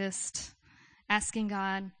with just asking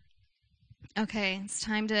God, okay, it's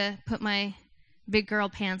time to put my big girl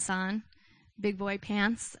pants on, big boy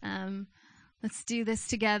pants. Let's do this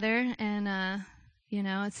together. And,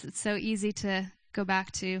 it's so easy to go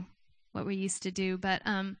back to what we used to do. But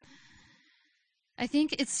I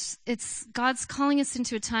think it's God's calling us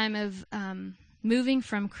into a time of moving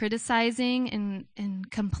from criticizing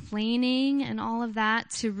and complaining and all of that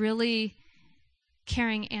to really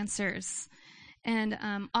carrying answers. And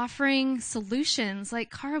offering solutions, like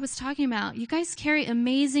Cara was talking about. You guys carry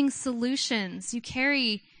amazing solutions. You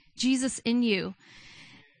carry Jesus in you.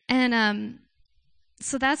 And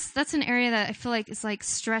so that's an area that I feel like is like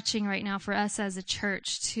stretching right now for us as a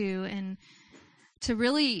church too, and to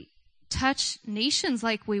really touch nations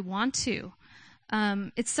like we want to.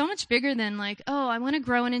 It's so much bigger than like, I want to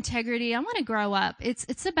grow in integrity. I want to grow up. It's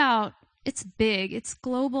big. It's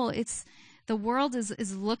global. The world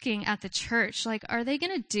is looking at the church. Like, are they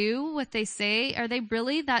going to do what they say? Are they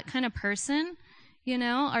really that kind of person?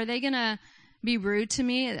 Are they going to be rude to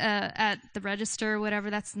me at the register or whatever?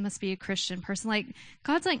 That must be a Christian person. Like,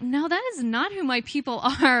 God's like, no, that is not who my people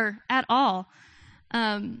are at all.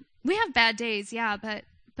 We have bad days, yeah,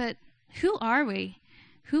 but who are we?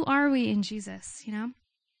 Who are we in Jesus,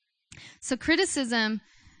 So criticism,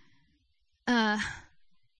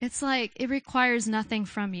 it's like it requires nothing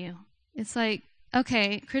from you. It's like,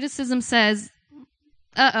 okay, criticism says,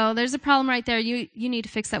 there's a problem right there. You need to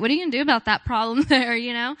fix that. What are you going to do about that problem there,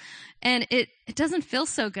 And it doesn't feel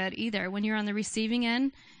so good either when you're on the receiving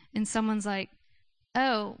end and someone's like,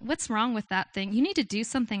 oh, what's wrong with that thing? You need to do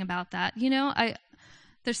something about that.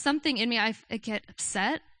 There's something in me, I get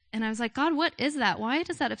upset. And I was like, God, what is that? Why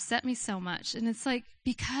does that upset me so much? And it's like,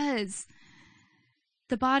 because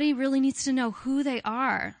the body really needs to know who they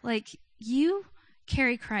are. Like, you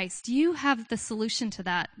carry Christ. You have the solution to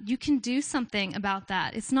that. You can do something about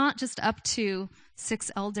that. It's not just up to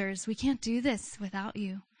 6 elders. We can't do this without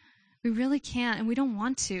you. We really can't, and we don't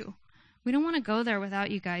want to. We don't want to go there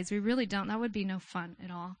without you guys. We really don't. That would be no fun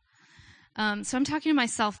at all. So I'm talking to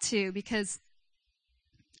myself too, because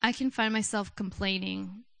I can find myself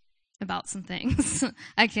complaining about some things.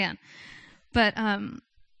 I can. But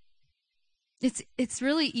it's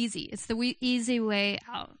really easy. It's the easy way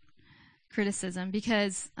out, criticism,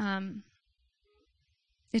 because you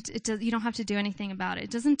don't have to do anything about it.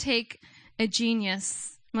 It doesn't take a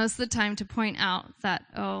genius most of the time to point out that,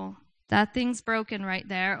 oh, that thing's broken right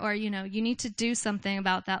there, or, you need to do something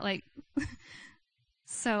about that. Like,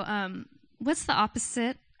 so what's the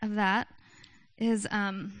opposite of that is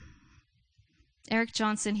Eric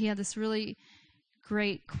Johnson. He had this really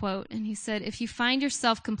great quote, and he said, if you find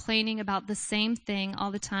yourself complaining about the same thing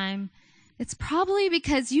all the time, it's probably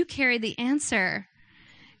because you carry the answer.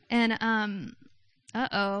 And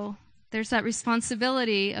there's that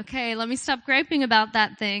responsibility. Okay, let me stop griping about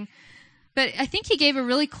that thing. But I think he gave a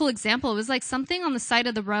really cool example. It was like something on the side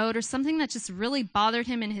of the road or something that just really bothered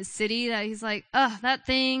him in his city, that he's like, that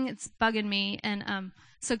thing, it's bugging me. And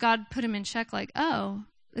so God put him in check, like,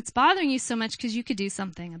 it's bothering you so much because you could do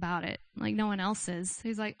something about it, like no one else is.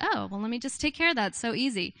 He's like, well, let me just take care of that. It's so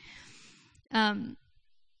easy.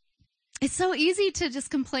 It's so easy to just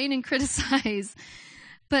complain and criticize.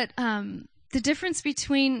 But the difference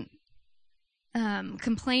between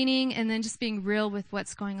complaining and then just being real with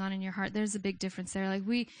what's going on in your heart, there's a big difference there.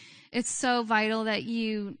 Like it's so vital that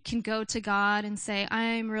you can go to God and say,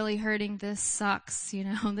 I'm really hurting. This sucks.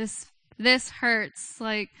 This hurts.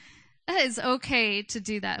 Like, that is okay to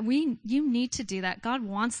do that. You need to do that. God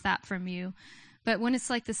wants that from you. But when it's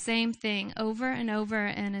like the same thing over and over,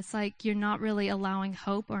 and it's like you're not really allowing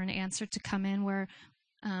hope or an answer to come in, where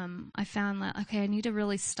I found that, okay, I need to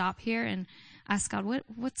really stop here and ask God,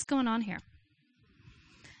 what's going on here?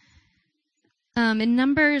 In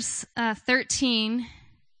Numbers 13,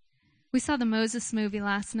 we saw the Moses movie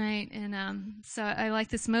last night, and so I like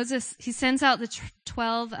this. Moses, he sends out the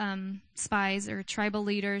 12 spies or tribal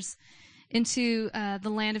leaders into the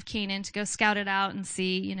land of Canaan to go scout it out and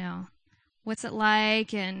see, what's it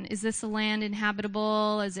like, and is this a land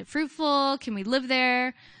inhabitable? Is it fruitful? Can we live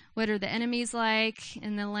there? What are the enemies like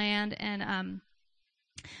in the land? And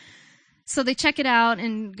so they check it out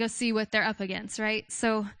and go see what they're up against, right?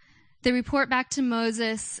 So they report back to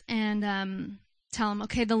Moses and tell him,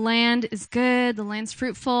 okay, the land is good, the land's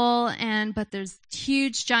fruitful, but there's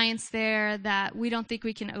huge giants there that we don't think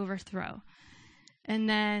we can overthrow. And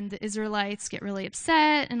then the Israelites get really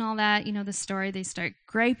upset and all that. The story, they start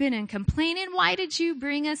griping and complaining. Why did you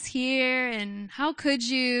bring us here? And how could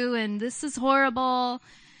you? And this is horrible.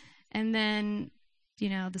 And then,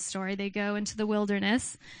 the story, they go into the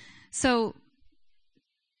wilderness. So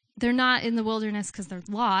they're not in the wilderness because they're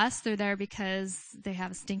lost. They're there because they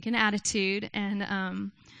have a stinking attitude.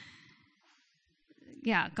 And,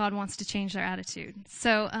 God wants to change their attitude.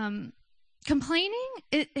 So, complaining,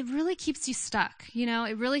 it really keeps you stuck.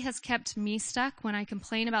 It really has kept me stuck when I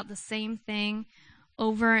complain about the same thing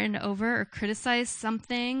over and over, or criticize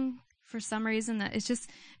something for some reason that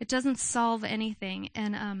it doesn't solve anything.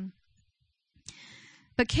 And,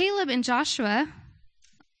 but Caleb and Joshua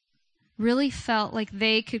really felt like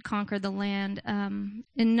they could conquer the land.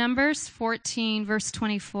 In Numbers 14, verse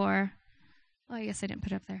 24, I guess I didn't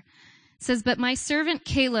put it up there. It says, but my servant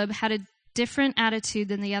Caleb had a different attitude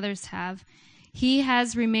than the others have. He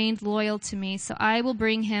has remained loyal to me, so I will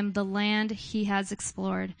bring him the land he has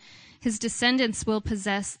explored. His descendants will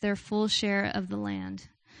possess their full share of the land.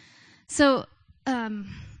 So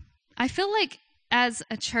I feel like as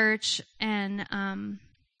a church and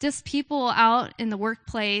just people out in the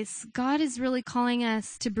workplace, God is really calling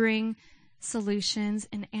us to bring solutions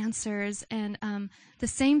and answers, and the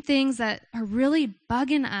same things that are really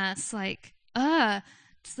bugging us, like,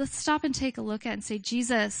 let's stop and take a look at and say,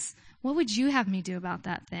 Jesus, what would you have me do about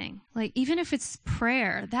that thing? Like, even if it's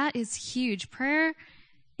prayer, that is huge. Prayer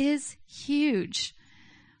is huge.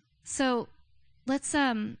 So let's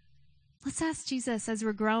ask Jesus, as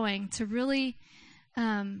we're growing, to really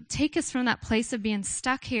take us from that place of being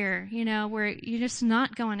stuck here, where you're just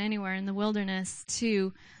not going anywhere in the wilderness,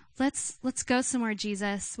 to let's go somewhere,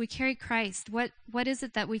 Jesus. We carry Christ. What is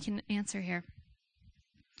it that we can answer here?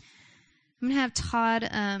 I'm going to have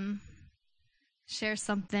Todd share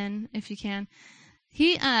something, if you can.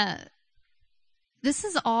 This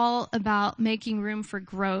is all about making room for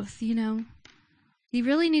growth, You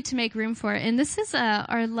really need to make room for it. And this is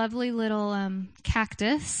our lovely little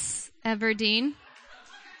cactus, Everdeen.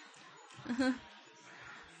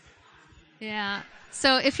 Yeah.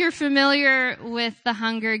 So if you're familiar with the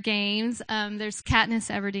Hunger Games, there's Katniss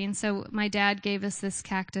Everdeen. So my dad gave us this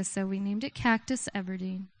cactus, so we named it Cactus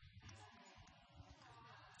Everdeen.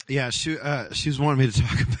 Yeah, she was wanting me to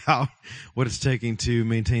talk about what it's taking to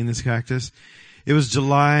maintain this cactus. It was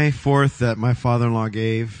July 4th that my father-in-law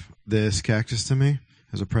gave this cactus to me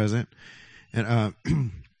as a present.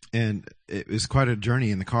 And it was quite a journey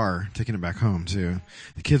in the car, taking it back home too.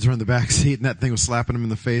 The kids were in the back seat and that thing was slapping them in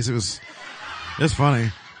the face. It was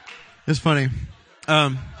funny. It's funny.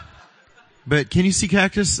 But can you see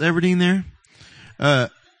Cactus Everdeen there?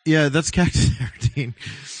 Yeah, that's Cactus Everdeen.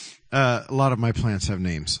 A lot of my plants have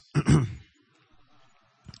names.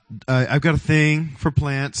 I've got a thing for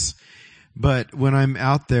plants, but when I'm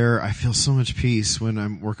out there, I feel so much peace when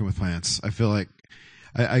I'm working with plants. I feel like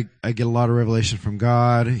I get a lot of revelation from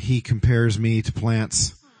God. He compares me to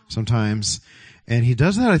plants sometimes. And he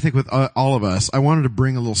does that, I think, with all of us. I wanted to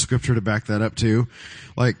bring a little scripture to back that up too.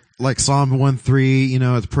 Like Psalm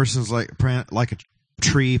 1:3, the person's like a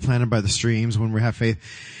tree planted by the streams when we have faith.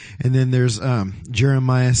 And then there's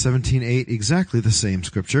Jeremiah 17:8, exactly the same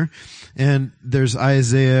scripture. And there's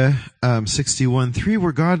Isaiah 61:3,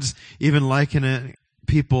 where God's even likening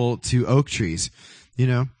people to oak trees.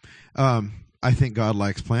 I think God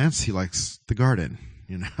likes plants. He likes the garden.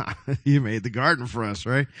 He made the garden for us,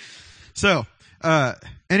 right? So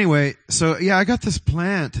anyway, I got this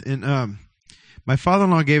plant, and my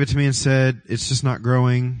father-in-law gave it to me and said it's just not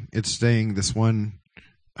growing. It's staying this one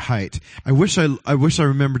height. I wish I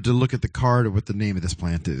remembered to look at the card of what the name of this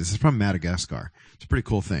plant is. It's from Madagascar. It's a pretty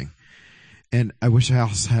cool thing. And I wish I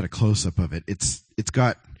also had a close up of it. It's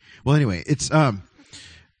got, well, anyway, it's, but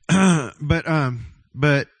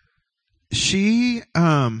she,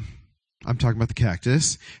 I'm talking about the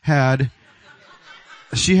cactus,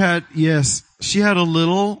 she had a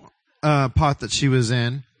little, pot that she was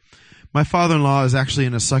in. My father-in-law is actually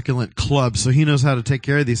in a succulent club, so he knows how to take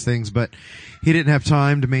care of these things, but he didn't have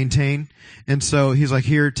time to maintain. And so he's like,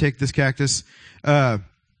 here, take this cactus. But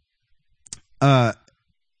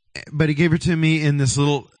he gave her to me in this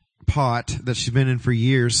little pot that she's been in for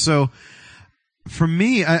years. So for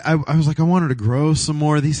me, I was like, I want her to grow some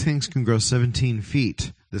more. These things can grow 17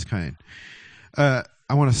 feet, this kind. I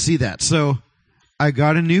want to see that. So I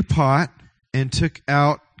got a new pot and took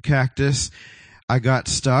out cactus. I got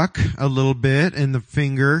stuck a little bit in the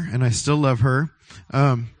finger, and I still love her.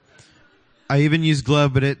 I even used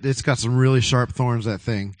glove, but it's got some really sharp thorns, that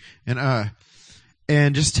thing. And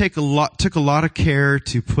just took a lot of care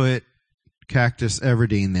to put Cactus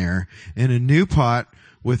Everdeen there in a new pot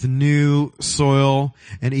with new soil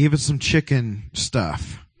and even some chicken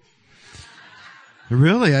stuff.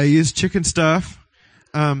 Really, I used chicken stuff.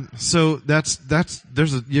 So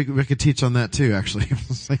we could teach on that too, actually.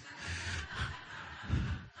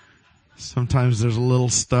 Sometimes there's a little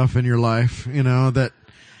stuff in your life, that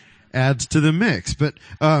adds to the mix. But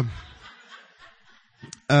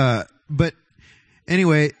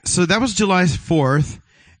anyway, so that was July 4th,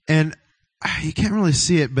 and you can't really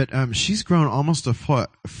see it, but she's grown almost a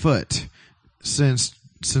foot since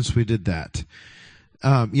we did that.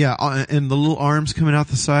 And the little arms coming out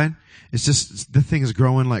the side, it's just, the thing is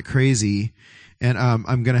growing like crazy. And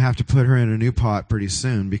I'm going to have to put her in a new pot pretty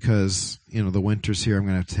soon because, the winter's here. I'm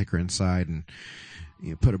going to have to take her inside and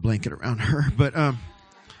put a blanket around her. But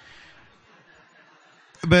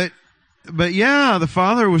yeah, the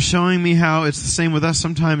Father was showing me how it's the same with us.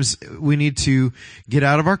 Sometimes we need to get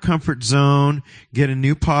out of our comfort zone, get a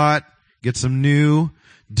new pot, get some new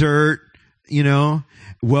dirt,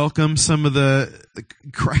 welcome some of the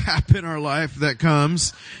crap in our life that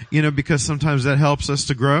comes, because sometimes that helps us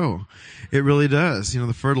to grow. It really does,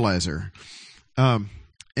 the fertilizer. Yeah,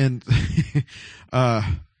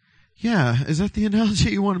 is that the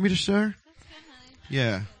analogy you wanted me to share?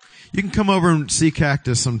 Yeah. You can come over and see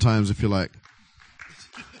cactus sometimes if you like.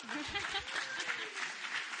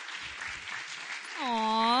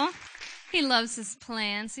 Aww. He loves his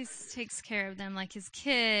plants. He takes care of them like his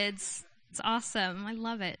kids. It's awesome. I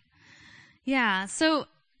love it. Yeah, so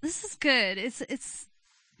this is good. It's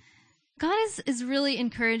God is really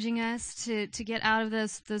encouraging us to get out of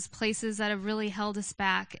those places that have really held us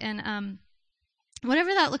back, and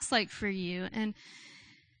whatever that looks like for you. And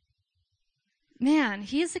man,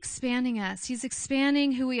 He is expanding us. He's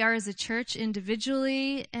expanding who we are as a church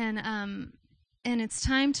individually, and it's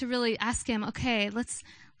time to really ask Him, okay, let's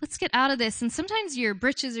get out of this. And sometimes your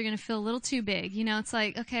britches are going to feel a little too big. It's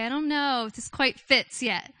like, okay, I don't know if this quite fits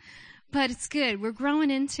yet. But it's good. We're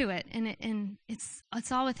growing into it, and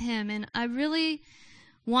it's all with Him. And I really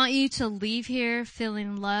want you to leave here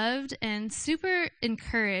feeling loved and super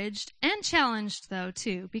encouraged and challenged, though,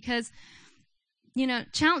 too, because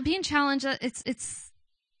being challenged. It's.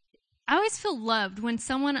 I always feel loved when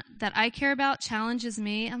someone that I care about challenges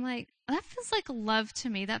me. I'm like, that feels like love to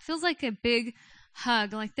me. That feels like a big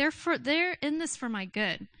hug. Like they're in this for my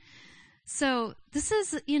good. So this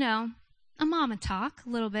is a mama talk a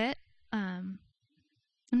little bit. I'm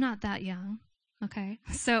not that young. Okay.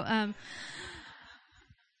 So,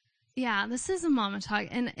 Yeah, this is a mama talk.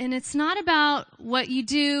 And it's not about what you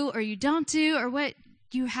do or you don't do or what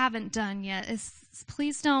you haven't done yet.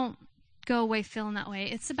 Please don't go away feeling that way.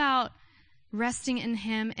 It's about resting in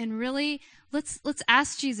him and really let's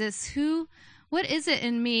ask Jesus, what is it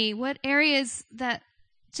in me? What areas that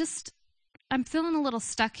just I'm feeling a little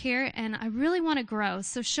stuck here and I really want to grow.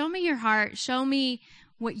 So show me your heart. Show me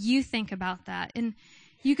what you think about that. And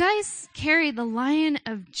you guys carry the Lion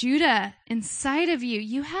of Judah inside of you.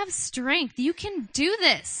 You have strength. You can do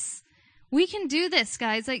this. We can do this,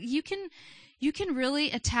 guys. Like you can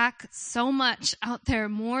really attack so much out there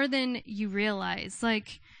more than you realize.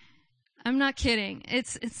 Like, I'm not kidding.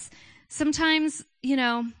 It's sometimes,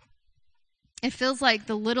 it feels like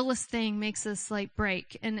the littlest thing makes us like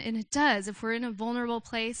break. And it does if we're in a vulnerable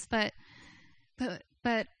place, but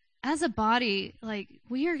as a body, like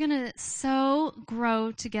we are going to so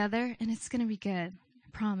grow together and it's going to be good. I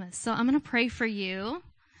promise. So I'm going to pray for you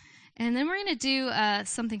and then we're going to do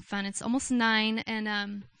something fun. It's almost 9.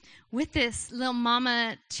 And with this little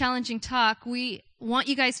mama challenging talk, we want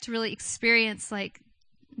you guys to really experience like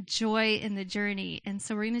joy in the journey. And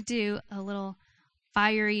so we're going to do a little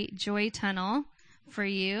fiery joy tunnel for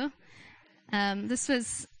you.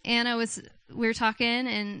 We were talking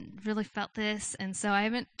and really felt this. And so I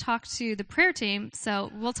haven't talked to the prayer team.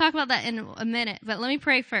 So we'll talk about that in a minute. But let me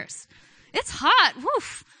pray first. It's hot.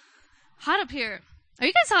 Woof. Hot up here. Are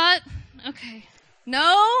you guys hot? Okay.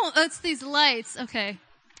 No? It's these lights. Okay.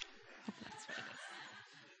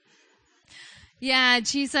 Yeah,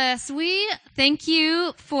 Jesus, we thank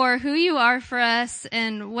you for who you are for us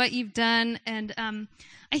and what you've done. And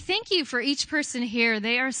I thank you for each person here.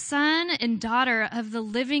 They are son and daughter of the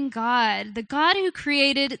living God, the God who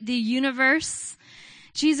created the universe.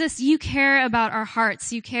 Jesus, you care about our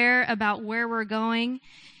hearts. You care about where we're going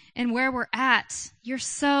and where we're at. You're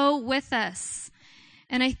so with us.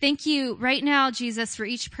 And I thank you right now, Jesus, for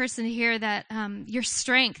each person here that your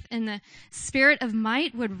strength and the spirit of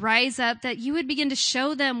might would rise up, that you would begin to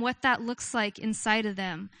show them what that looks like inside of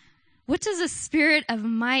them. What does a spirit of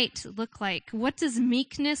might look like? What does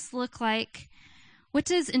meekness look like? What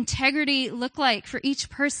does integrity look like for each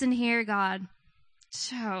person here, God?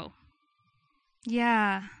 So,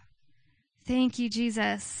 yeah. Thank you,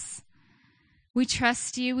 Jesus. We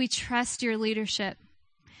trust you. We trust your leadership.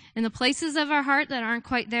 In the places of our heart that aren't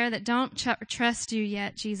quite there, that don't trust you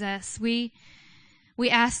yet, Jesus, we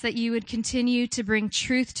ask that you would continue to bring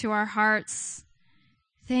truth to our hearts.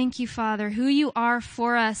 Thank you, Father, who you are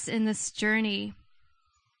for us in this journey.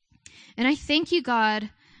 And I thank you, God,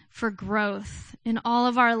 for growth in all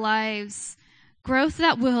of our lives, growth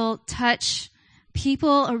that will touch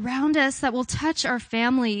people around us, that will touch our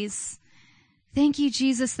families. Thank you,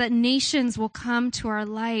 Jesus, that nations will come to our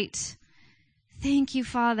light. Thank you,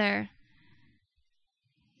 Father.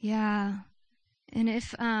 Yeah. And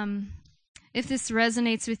if this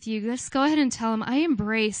resonates with you, just go ahead and tell him, I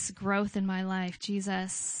embrace growth in my life,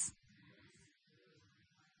 Jesus.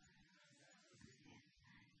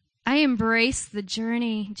 I embrace the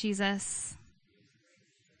journey, Jesus.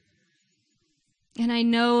 And I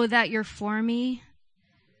know that you're for me.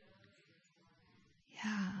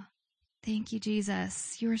 Yeah. Thank you,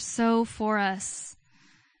 Jesus. You're so for us.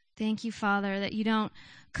 Thank you, Father, that you don't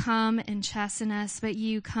come and chasten us, but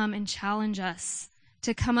you come and challenge us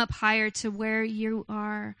to come up higher to where you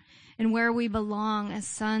are and where we belong as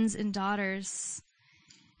sons and daughters.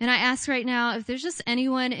 And I ask right now, if there's just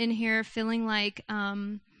anyone in here feeling like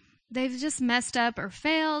they've just messed up or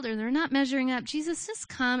failed or they're not measuring up, Jesus, just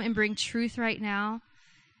come and bring truth right now.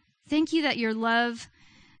 Thank you that your love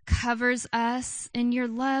covers us and your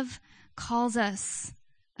love calls us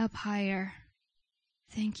up higher.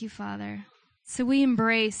 Thank you, Father. So we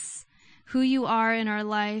embrace who you are in our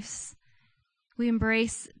lives. We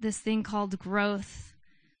embrace this thing called growth.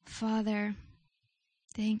 Father,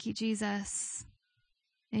 thank you, Jesus.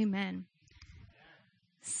 Amen.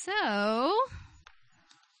 So,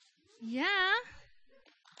 yeah.